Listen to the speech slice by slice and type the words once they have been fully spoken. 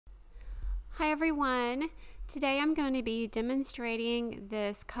Hi everyone! Today I'm going to be demonstrating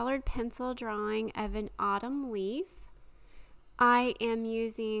this colored pencil drawing of an autumn leaf. I am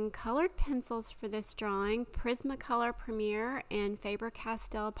using colored pencils for this drawing, Prismacolor Premier and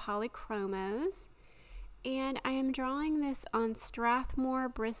Faber-Castell Polychromos. And I am drawing this on Strathmore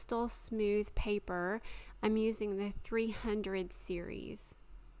Bristol Smooth paper. I'm using the 300 series.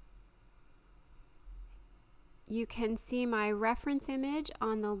 You can see my reference image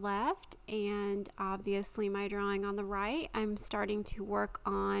on the left and obviously my drawing on the right. I'm starting to work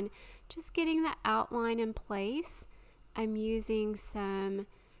on just getting the outline in place. I'm using some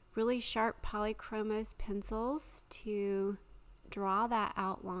really sharp Polychromos pencils to draw that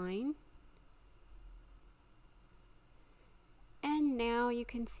outline. And now you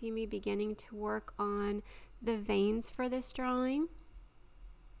can see me beginning to work on the veins for this drawing.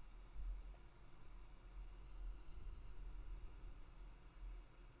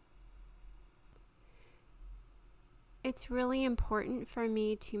 It's really important for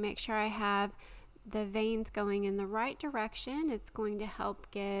me to make sure I have the veins going in the right direction. It's going to help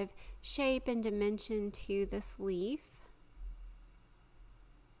give shape and dimension to this leaf.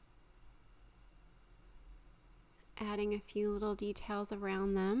 Adding a few little details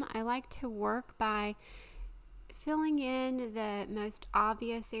around them. I like to work by filling in the most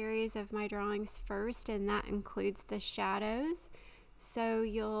obvious areas of my drawings first, and that includes the shadows. So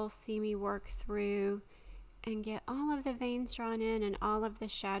you'll see me work through and get all of the veins drawn in and all of the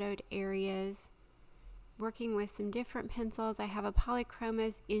shadowed areas. Working with some different pencils. I have a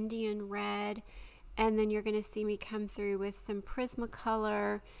Polychromos Indian Red, and then you're going to see me come through with some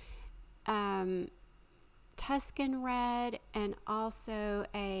Prismacolor Tuscan Red, and also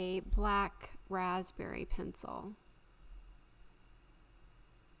a black raspberry pencil.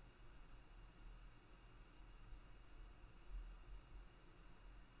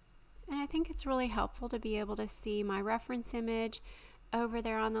 And I think it's really helpful to be able to see my reference image over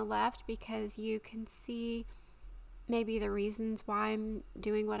there on the left, because you can see maybe the reasons why I'm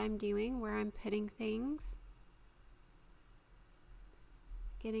doing what I'm doing, where I'm putting things.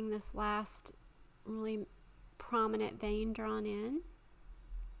 Getting this last really prominent vein drawn in.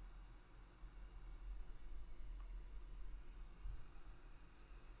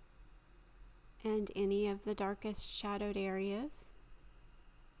 And any of the darkest shadowed areas.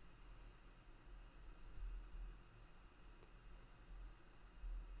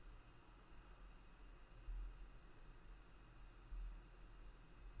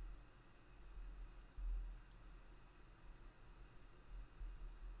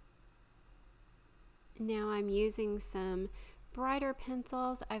 Now I'm using some brighter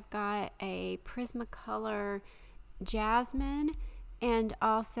pencils. I've got a Prismacolor Jasmine and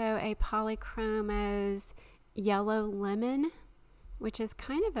also a Polychromos Yellow Lemon, which is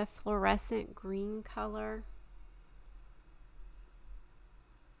kind of a fluorescent green color.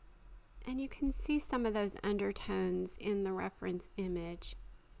 And you can see some of those undertones in the reference image.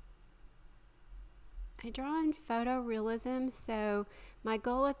 I draw in photorealism, so my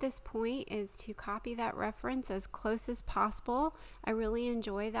goal at this point is to copy that reference as close as possible. I really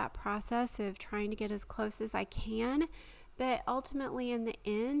enjoy that process of trying to get as close as I can, but ultimately in the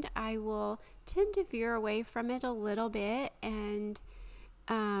end I will tend to veer away from it a little bit, and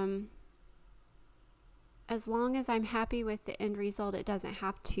as long as I'm happy with the end result, it doesn't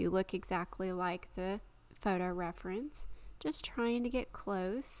have to look exactly like the photo reference. Just trying to get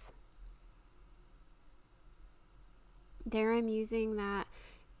close. There I'm using that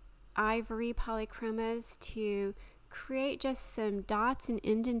ivory Polychromos to create just some dots and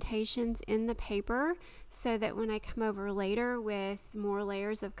indentations in the paper, so that when I come over later with more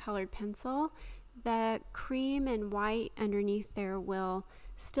layers of colored pencil, the cream and white underneath there will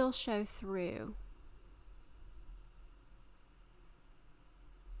still show through.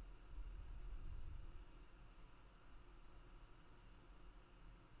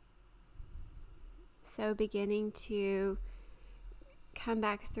 So beginning to come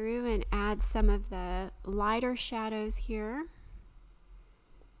back through and add some of the lighter shadows here.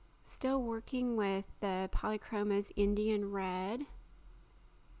 Still working with the Polychromos Indian Red.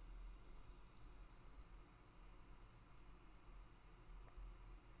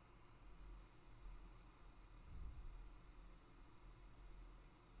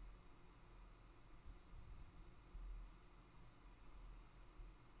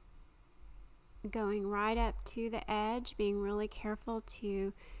 Going right up to the edge, being really careful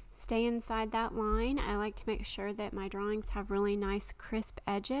to stay inside that line. I like to make sure that my drawings have really nice crisp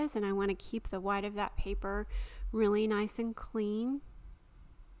edges, and I want to keep the white of that paper really nice and clean.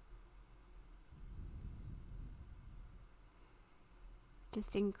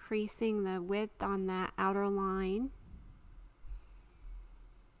 Just increasing the width on that outer line.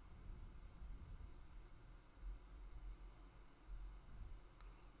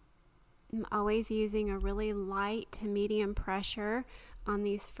 I'm always using a really light to medium pressure on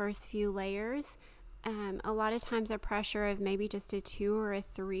these first few layers. A lot of times a pressure of maybe just a 2 or a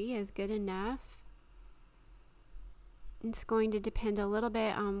 3 is good enough. It's going to depend a little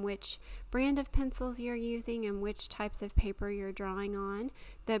bit on which brand of pencils you're using and which types of paper you're drawing on.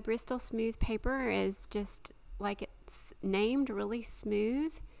 The Bristol Smooth paper is just like it's named, really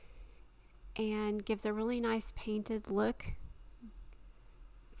smooth, and gives a really nice painted look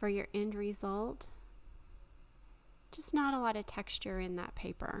for your end result. Just not a lot of texture in that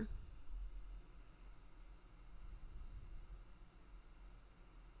paper.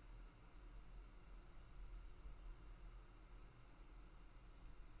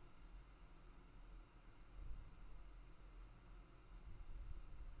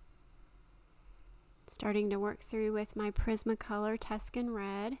 Starting to work through with my Prismacolor Tuscan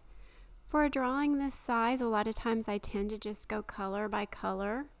Red. For a drawing this size, a lot of times I tend to just go color by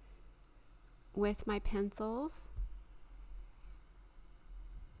color with my pencils.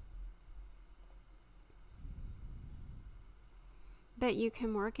 But you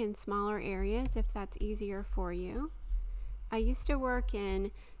can work in smaller areas if that's easier for you. I used to work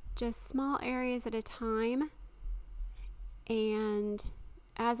in just small areas at a time, and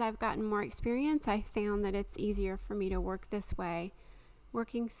as I've gotten more experience, I found that it's easier for me to work this way,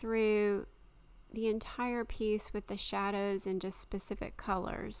 working through the entire piece with the shadows and just specific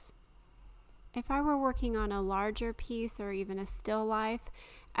colors. If I were working on a larger piece or even a still life,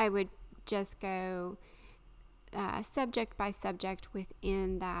 I would just go subject by subject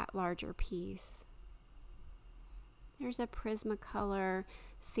within that larger piece. There's a Prismacolor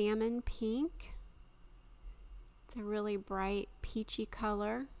Salmon Pink. It's a really bright peachy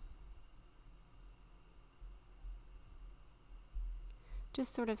color.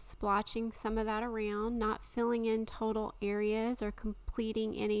 Just sort of splotching some of that around, not filling in total areas or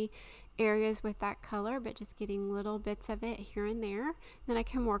completing any areas with that color, but just getting little bits of it here and there. Then I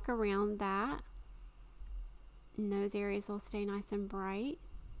can work around that, and those areas will stay nice and bright.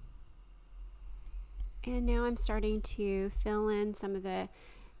 And now I'm starting to fill in some of the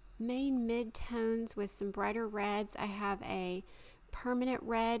main mid-tones with some brighter reds. I have a permanent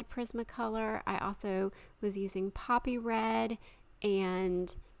red Prismacolor. I also was using poppy red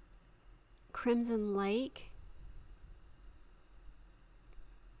and Crimson Lake.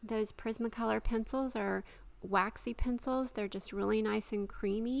 Those Prismacolor pencils are waxy pencils. They're just really nice and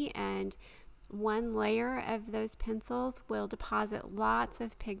creamy, and one layer of those pencils will deposit lots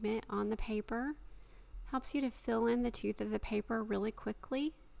of pigment on the paper. Helps you to fill in the tooth of the paper really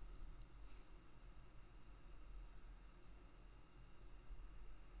quickly.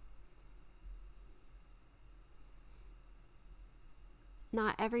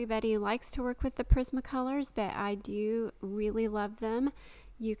 Not everybody likes to work with the Prismacolors, but I do really love them.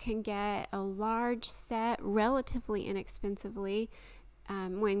 You can get a large set relatively inexpensively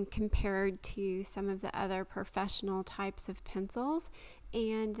when compared to some of the other professional types of pencils,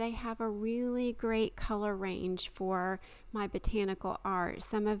 and they have a really great color range for my botanical art.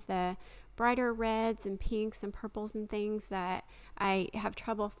 Some of the brighter reds and pinks and purples and things that I have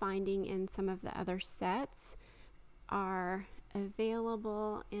trouble finding in some of the other sets are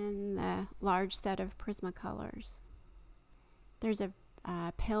available in the large set of Prismacolors. There's a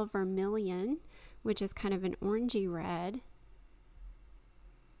pale vermilion, which is kind of an orangey red.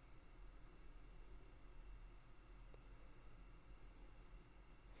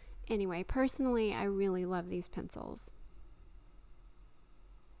 Anyway, personally, I really love these pencils.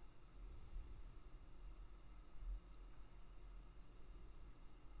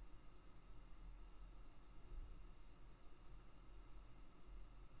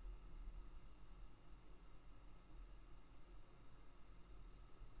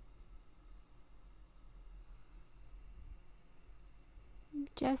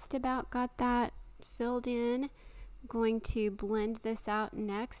 Just about got that filled in. I'm going to blend this out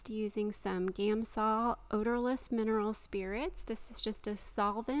next using some Gamsol odorless mineral spirits. This is just a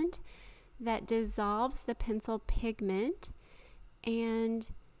solvent that dissolves the pencil pigment and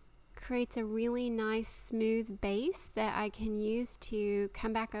creates a really nice smooth base that I can use to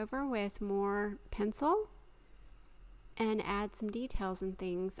come back over with more pencil and add some details and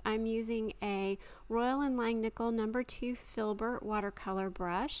things. I'm using a Royal & Langnickel No. 2 Filbert watercolor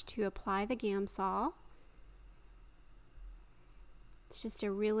brush to apply the Gamsol. It's just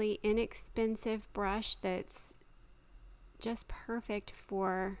a really inexpensive brush that's just perfect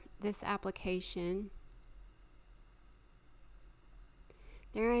for this application.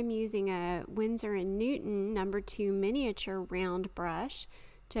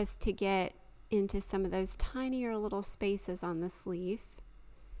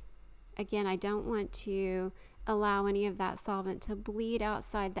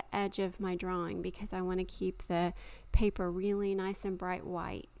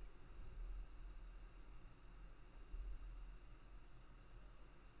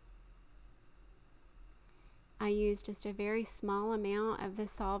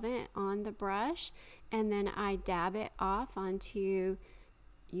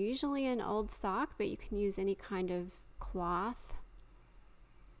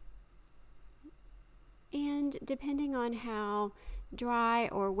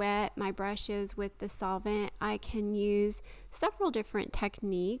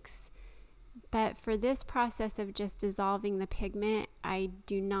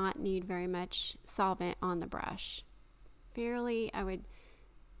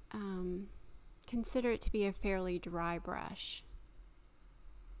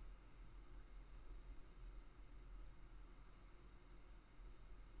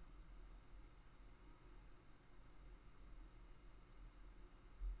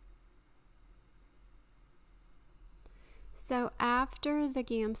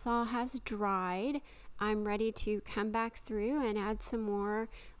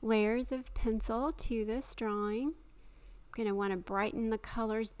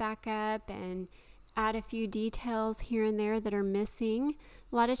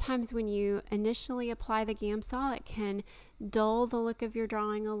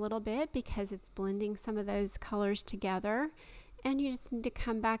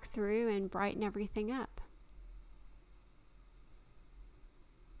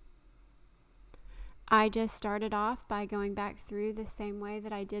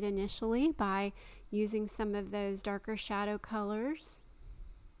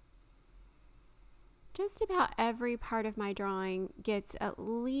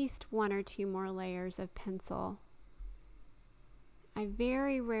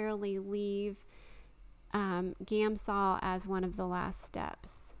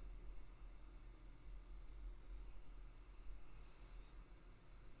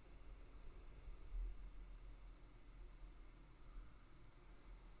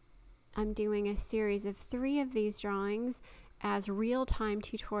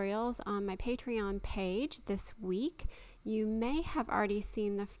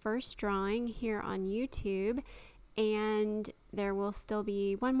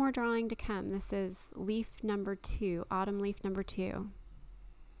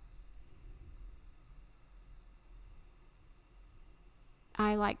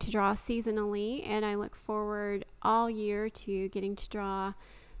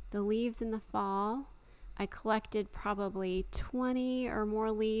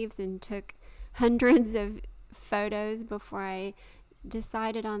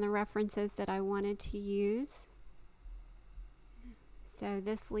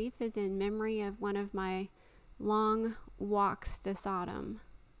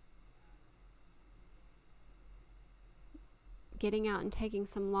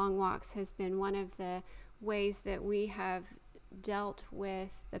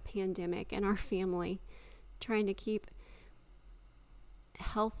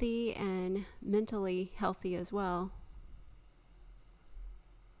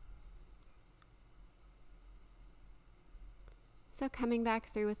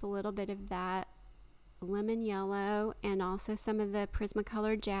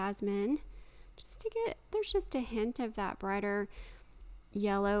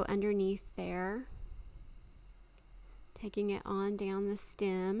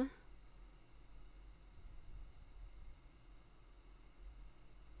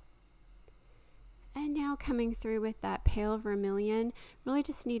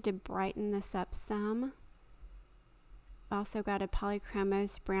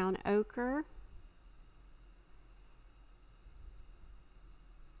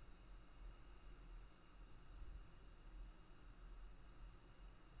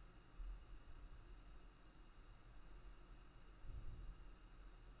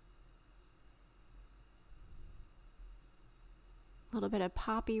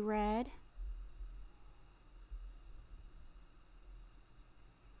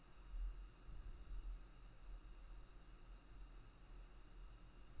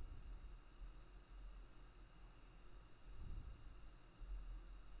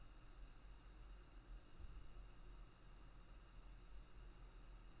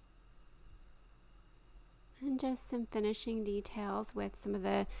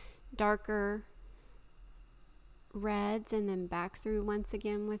 reds and then back through once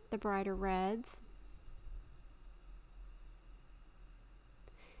again with the brighter reds.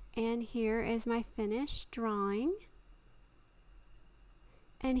 And here is my finished drawing.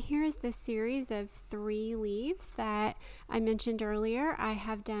 And here is the series of 3 leaves that I mentioned earlier I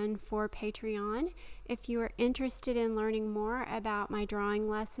have done for Patreon. If you are interested in learning more about my drawing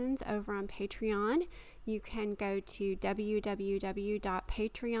lessons over on Patreon, you can go to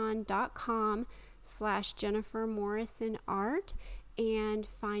www.patreon.com/JenniferMorrisonArt and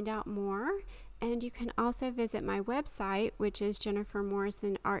find out more. And you can also visit my website, which is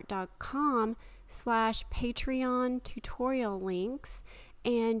jennifermorrisonart.com/Patreon tutorial links.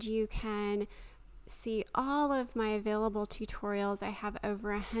 And you can see all of my available tutorials. I have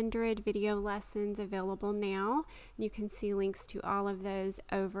over 100 video lessons available now. You can see links to all of those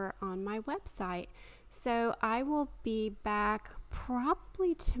over on my website. So I will be back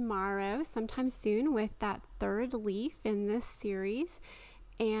probably tomorrow, sometime soon, with that 3rd leaf in this series.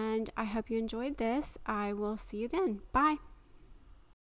 And I hope you enjoyed this. I will see you then. Bye.